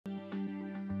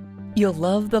You'll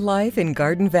love the life in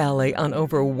Garden Valley on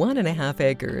over 1.5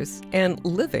 acres and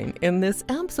living in this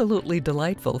absolutely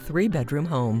delightful 3-bedroom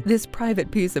home. This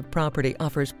private piece of property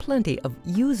offers plenty of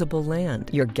usable land.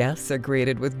 Your guests are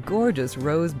greeted with gorgeous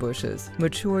rose bushes,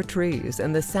 mature trees,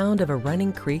 and the sound of a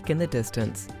running creek in the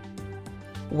distance.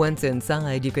 Once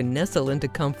inside, you can nestle into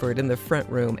comfort in the front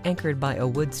room, anchored by a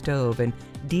wood stove and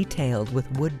detailed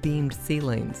with wood-beamed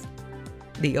ceilings.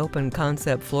 The open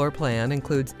concept floor plan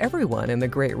includes everyone in the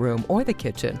great room or the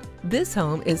kitchen. This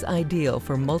home is ideal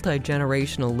for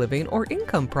multi-generational living or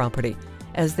income property,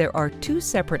 as there are 2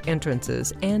 separate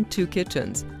entrances and 2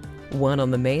 kitchens, one on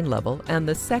the main level and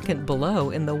the second below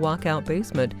in the walkout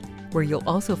basement, where you'll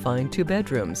also find 2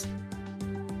 bedrooms.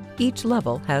 Each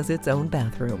level has its own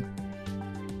bathroom.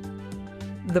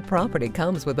 The property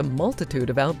comes with a multitude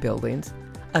of outbuildings,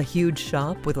 a huge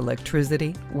shop with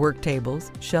electricity, work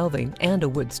tables, shelving, and a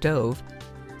wood stove,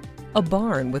 a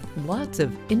barn with lots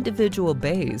of individual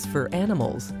bays for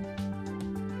animals,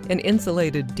 an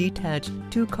insulated detached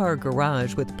 2-car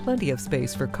garage with plenty of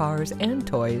space for cars and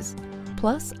toys,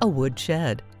 plus a wood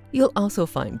shed. You'll also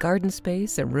find garden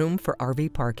space and room for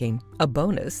RV parking. A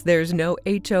bonus, there's no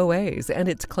HOAs and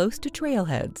it's close to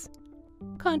trailheads.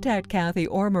 Contact Kathy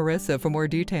or Marissa for more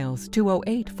details,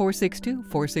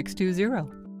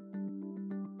 208-462-4620.